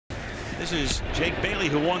This is Jake Bailey,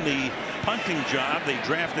 who won the punting job. They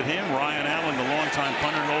drafted him. Ryan Allen, the longtime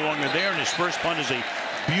punter, no longer there, and his first punt is a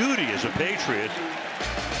beauty as a Patriot.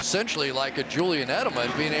 Essentially like a Julian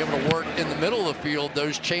Edelman, being able to work in the middle of the field,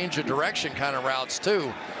 those change of direction kind of routes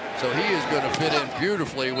too. So he is going to fit in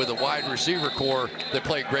beautifully with a wide receiver core that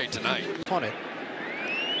played great tonight. Punt it.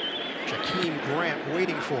 Jakeem Grant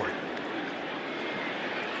waiting for it.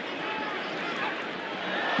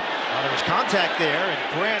 Well, there was contact there,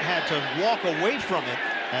 and Grant had to walk away from it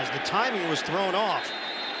as the timing was thrown off.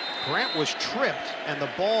 Grant was tripped, and the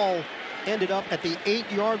ball ended up at the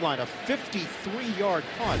 8-yard line, a 53-yard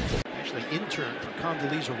punt. Actually interned for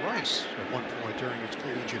Condoleezza Rice at one point during his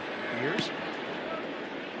collegiate years.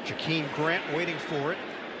 Jakeem Grant waiting for it.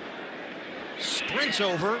 Sprints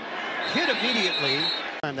over, hit immediately.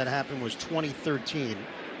 The time that happened was 2013.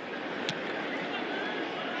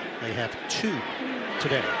 They have 2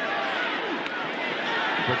 today.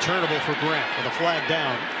 Returnable for Grant with a flag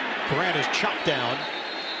down. Grant is chopped down.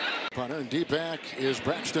 Punter and deep back is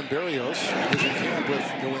Braxton Berrios. He's in camp with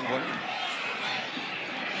New England.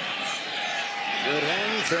 Good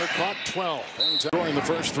hang, fair caught 12. And scoring the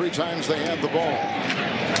first 3 times they had the ball.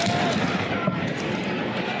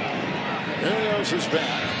 Berrios is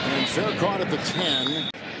back, and fair caught at the 10.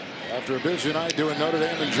 After a busy night doing Notre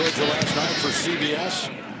Dame and Georgia last night for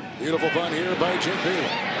CBS. Beautiful punt here by Jake Bailey.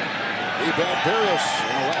 Back Berrios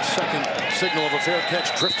in the last second signal of a fair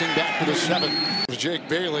catch, drifting back to the 7. It was Jake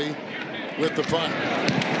Bailey with the punt.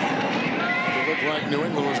 It looked like New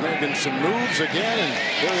England was making some moves again, and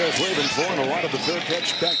Berrios waving for, and a lot of the fair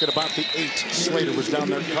catch back at about the 8. Slater was down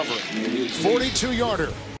there covering.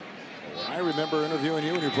 42-yarder. I remember interviewing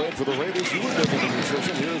you when you played for the Raiders. You were big into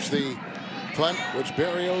nutrition. Here's the punt, which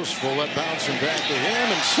Berrios will let bounce and back to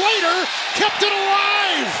him, and Slater kept it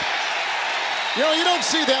alive. You know, you don't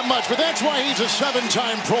see that much, but that's why he's a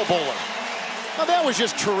 7-time Pro Bowler. Now, that was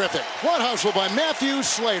just terrific. What hustle by Matthew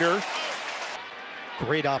Slater.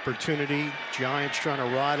 Great opportunity. Giants trying to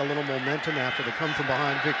ride a little momentum after the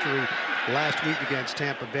come-from-behind victory last week against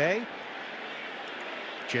Tampa Bay.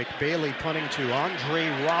 Jake Bailey punting to Andre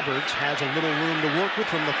Roberts. Has a little room to work with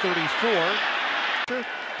from the 34.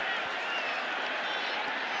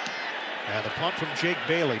 And the punt from Jake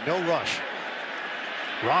Bailey. No rush.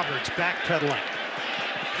 Roberts backpedaling.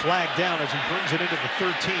 Flag down as he brings it into the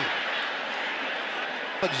 13.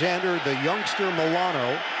 Alexander, the youngster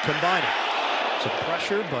Milano, combining. Some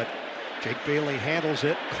pressure, but Jake Bailey handles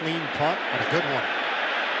it. Clean punt and a good one.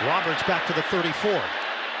 Roberts back to the 34.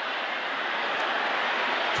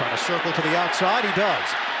 Trying to circle to the outside. He does.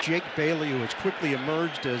 Jake Bailey, who has quickly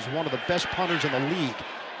emerged as one of the best punters in the league.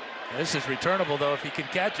 This is returnable, though, if he can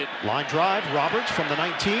catch it. Line drive, Roberts from the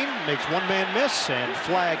 19, makes one man miss, and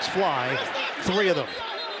flags fly, 3 of them.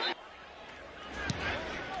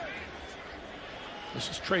 This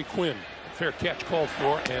is Trey Quinn. Fair catch called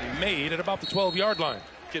for and made at about the 12-yard line.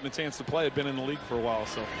 Getting a chance to play, had been in the league for a while,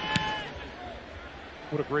 so.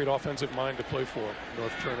 What a great offensive mind to play for,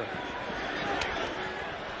 North Turner.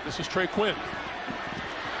 This is Trey Quinn.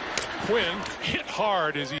 Quinn hit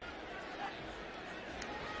hard as he.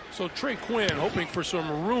 So Trey Quinn hoping for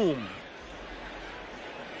some room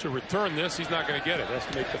to return this. He's not going to get it. Has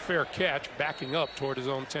to make the fair catch, backing up toward his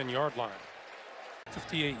own 10-yard line.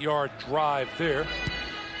 58-yard drive there.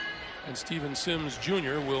 And Steven Sims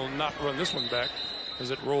Jr. will not run this one back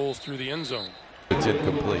as it rolls through the end zone. It's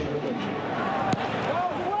incomplete.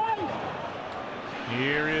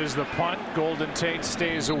 Here is the punt. Golden Tate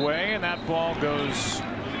stays away, and that ball goes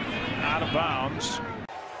out of bounds.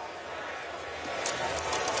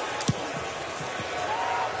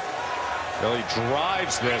 Billy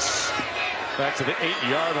drives this back to the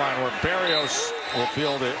 8-yard line where Berrios will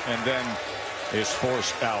field it and then is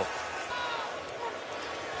forced out.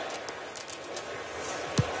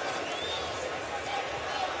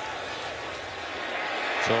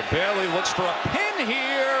 So Bailey looks for a pin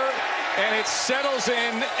here, and it settles in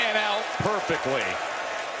and out perfectly.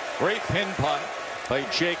 Great pin punt by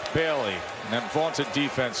Jake Bailey. And that vaunted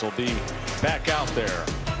defense will be back out there.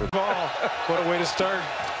 Ball. What a way to start.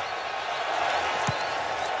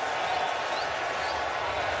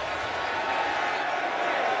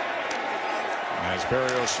 As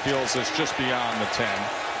Berrios fields this just beyond the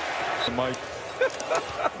 10. Mike.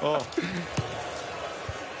 Oh.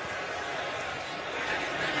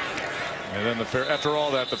 And then the fair, after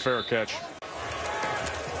all that, the fair catch.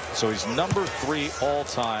 So he's number 3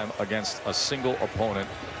 all-time against a single opponent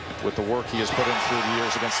with the work he has put in through the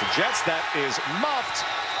years against the Jets. That is muffed,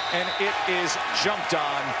 and it is jumped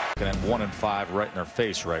on. And 1-5 right in their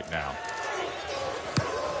face right now.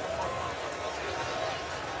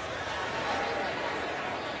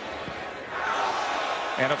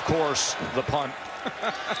 And of course, the punt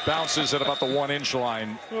bounces at about the 1-inch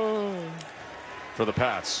line for the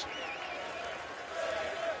Pats.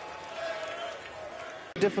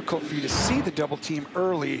 Difficult for you to see the double team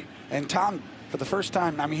early, and Tom, for the first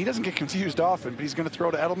time, I mean, he doesn't get confused often, but he's going to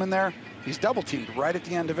throw to Edelman there. He's double teamed right at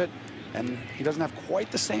the end of it, and he doesn't have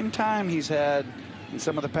quite the same time he's had in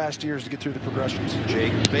some of the past years to get through the progressions.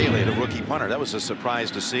 Jake Bailey, the rookie punter. That was a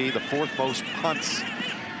surprise to see. The 4th most punts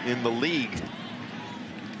in the league.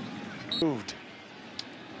 Moved.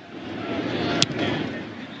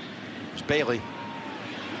 There's Bailey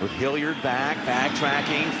with Hilliard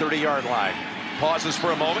backtracking, 30-yard line. Pauses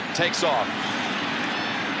for a moment, takes off.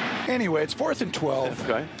 Anyway, it's 4th and 12.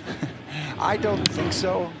 Okay. I don't think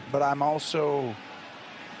so, but I'm also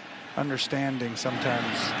understanding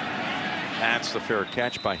sometimes. That's the fair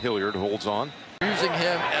catch by Hilliard, holds on. Using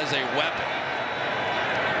him as a weapon.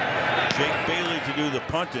 Jake Bailey to do the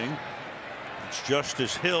punting. It's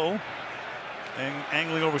Justice Hill. And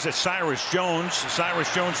angling over to Cyrus Jones. Cyrus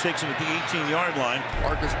Jones takes it at the 18-yard line.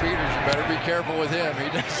 Marcus Peters, you better be careful with him. He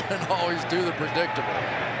doesn't always do the predictable.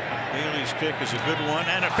 Bailey's kick is a good one,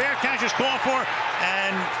 and a fair catch is called for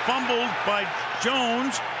and fumbled by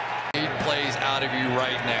Jones. He plays out of you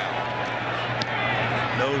right now.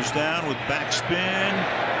 Nose down with backspin.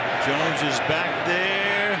 Jones is back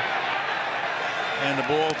there, and the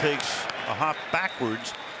ball takes a hop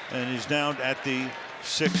backwards and is down at the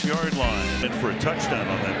 6-yard line, and for a touchdown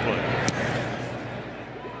on that play.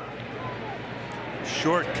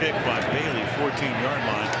 Short kick by Bailey, 14-yard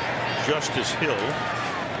line. Justice Hill.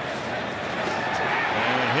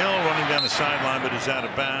 And Hill running down the sideline, but is out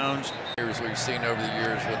of bounds. We've seen over the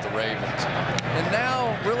years with the Ravens. And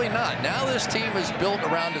now, really not. Now this team is built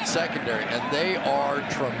around its secondary, and they are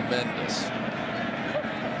tremendous.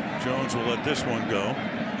 Jones will let this one go.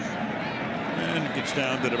 And it gets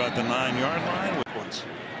down to about the 9-yard line.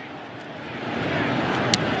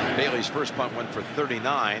 Bailey's first punt went for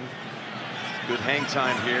 39. Good hang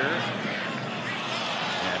time here.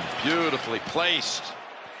 And beautifully placed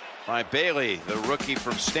by Bailey, the rookie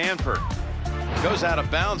from Stanford. Goes out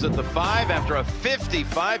of bounds at the 5 after a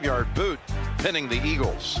 55-yard boot, pinning the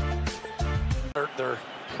Eagles. They're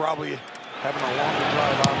probably having a longer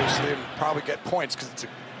drive, obviously, and probably get points because it's a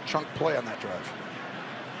chunk play on that drive.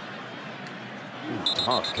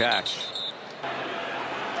 Tough catch.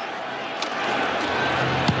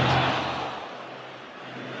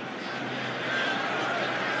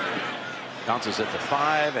 Bounces at the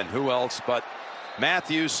 5, and who else but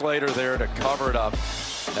Matthew Slater there to cover it up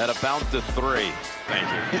at about the 3. Thank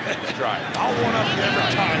you. Let's try it. I'll one up you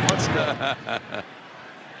every time. Let's go.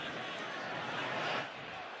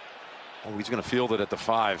 Oh, he's going to field it at the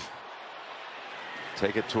 5.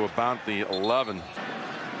 Take it to about the 11.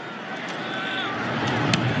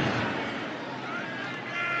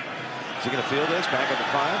 Is he going to field this back at the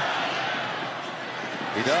 5?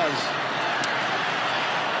 He does.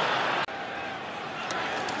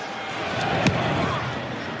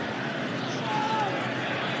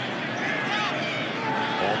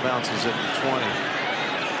 Bounces at the 20.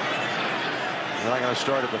 They're not going to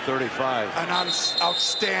start at the 35. An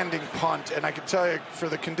outstanding punt, and I can tell you, for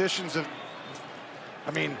the conditions of,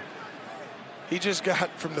 I mean, he just got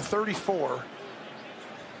from the 34.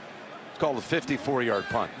 It's called a 54-yard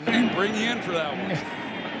punt. Bring you in for that one.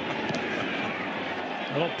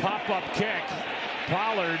 Little pop-up kick.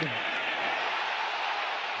 Pollard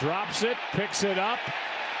drops it, picks it up.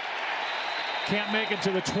 Can't make it to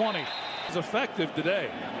the 20. It's effective today.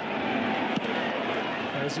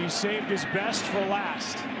 As he saved his best for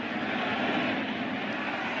last.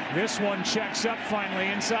 This one checks up finally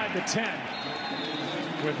inside the 10.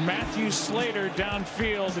 With Matthew Slater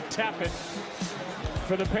downfield to tap it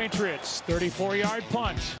for the Patriots. 34-yard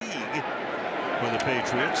punt. For the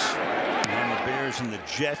Patriots. And the Bears and the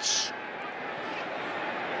Jets.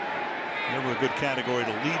 Never a good category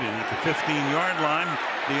to lead in at the 15-yard line.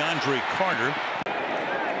 DeAndre Carter.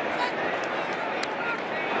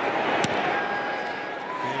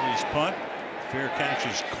 Bailey's punt. Fair catch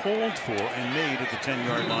is called for and made at the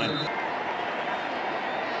 10-yard line.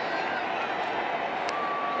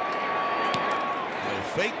 No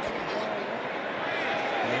fake.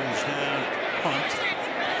 Goes down, punt.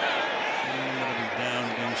 And it'll be down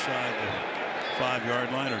inside the 5-yard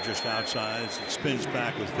line or just outside. It spins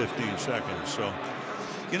back with 15 seconds. So,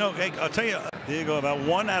 you know, I'll tell you, there you go. About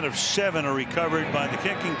 1 out of 7 are recovered by the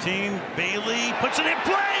kicking team. Bailey puts it in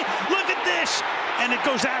play. Look at this. And it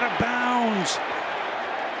goes out of bounds.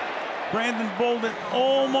 Brandon Bolden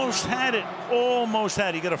almost had it. Almost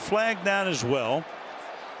had it. He got a flag down as well.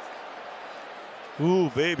 Ooh,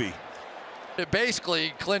 baby. It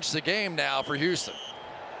basically clinched the game now for Houston.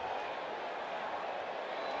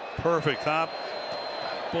 Perfect hop.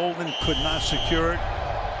 Bolden could not secure it.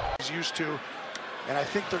 He's used to, and I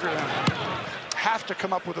think they're going to have to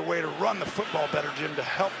come up with a way to run the football better, Jim, to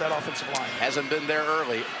help that offensive line. Hasn't been there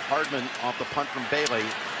early. Hardman off the punt from Bailey.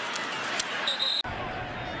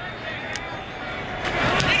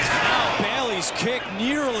 Bailey's kick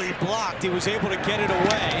nearly blocked. He was able to get it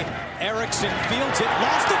away. Erickson fields it,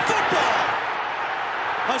 lost the football.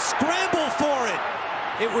 A scramble for it.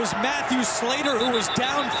 It was Matthew Slater who was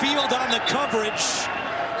downfield on the coverage.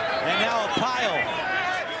 And now a pile.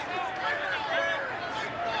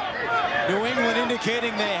 New England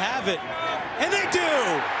indicating they have it. And they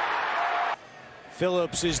do!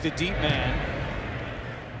 Phillips is the deep man.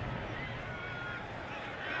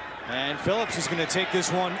 And Phillips is going to take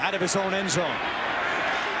this one out of his own end zone.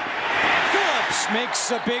 Phillips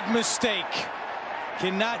makes a big mistake.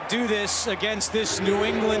 Cannot do this against this New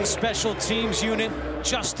England special teams unit.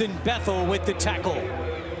 Justin Bethel with the tackle.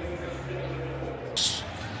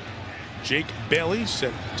 Jake Bailey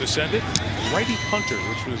set to send it. Righty punter,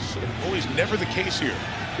 which was always never the case here.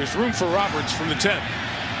 There's room for Roberts from the 10.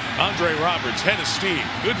 Andre Roberts, head of steam.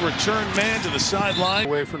 Good return man to the sideline.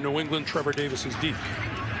 Away from New England, Trevor Davis is deep.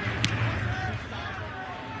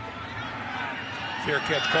 Fair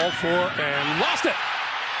catch called for and lost it.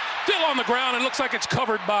 Still on the ground. It looks like it's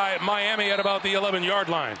covered by Miami at about the 11-yard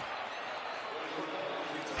line.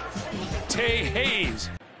 Tay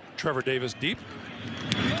Hayes. Trevor Davis deep.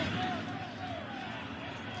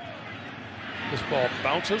 This ball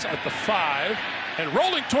bounces at the 5 and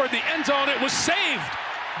rolling toward the end zone. It was saved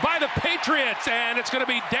by the Patriots, and it's going to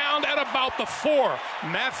be down at about the 4.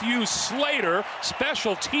 Matthew Slater,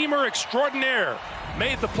 special teamer extraordinaire,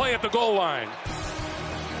 made the play at the goal line.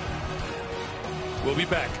 We'll be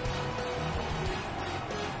back.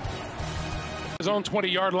 His own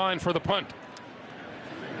 20-yard line for the punt.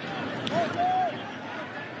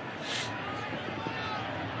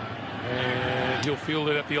 And he'll field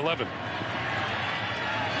it at the 11.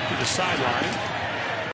 To the sideline.